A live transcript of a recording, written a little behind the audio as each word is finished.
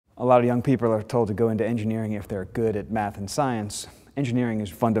A lot of young people are told to go into engineering if they're good at math and science. Engineering is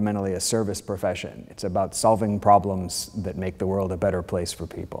fundamentally a service profession. It's about solving problems that make the world a better place for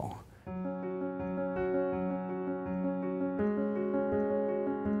people.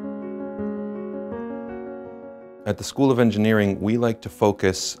 At the School of Engineering, we like to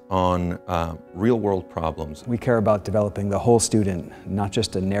focus on real-world problems. We care about developing the whole student, not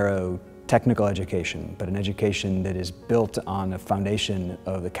just a narrow technical education, but an education that is built on a foundation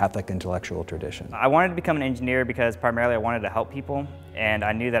of the Catholic intellectual tradition. I wanted to become an engineer because primarily I wanted to help people, and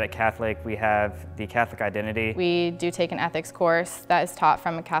I knew that at Catholic we have the Catholic identity. We do take an ethics course that is taught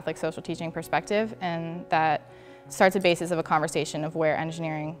from a Catholic social teaching perspective, and that starts a basis of a conversation of where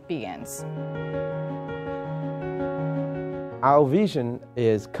engineering begins. Our vision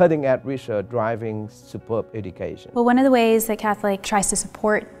is cutting-edge research driving superb education. Well, one of the ways that Catholic tries to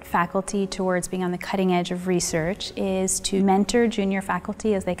support faculty towards being on the cutting edge of research is to mentor junior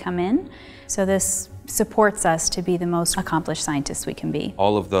faculty as they come in. So this supports us to be the most accomplished scientists we can be.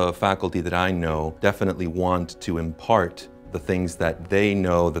 All of the faculty that I know definitely want to impart the things that they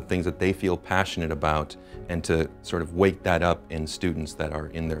know, the things that they feel passionate about, and to sort of wake that up in students that are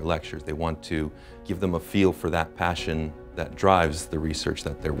in their lectures. They want to give them a feel for that passion that drives the research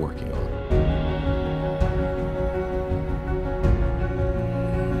that they're working on.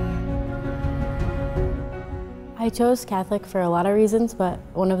 I chose Catholic for a lot of reasons, but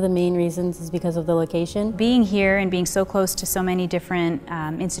one of the main reasons is because of the location. Being here and being so close to so many different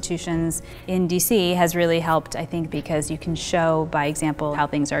institutions in DC has really helped, I think, because you can show by example how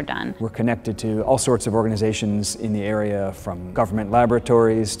things are done. We're connected to all sorts of organizations in the area, from government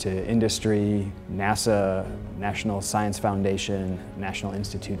laboratories to industry, NASA, National Science Foundation, National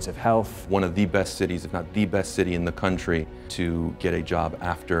Institutes of Health. One of the best cities, if not the best city in the country, to get a job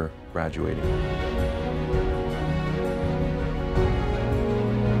after graduating.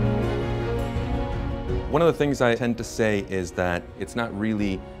 One of the things I tend to say is that it's not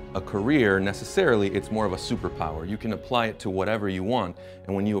really a career necessarily, it's more of a superpower. You can apply it to whatever you want,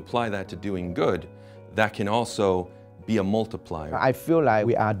 and when you apply that to doing good, that can also be a multiplier. I feel like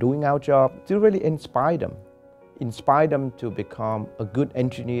we are doing our job to really inspire them to become a good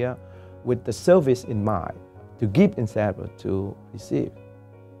engineer with the service in mind, to give instead of to receive.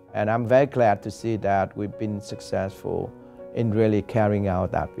 And I'm very glad to see that we've been successful in really carrying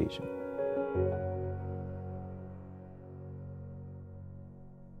out that vision.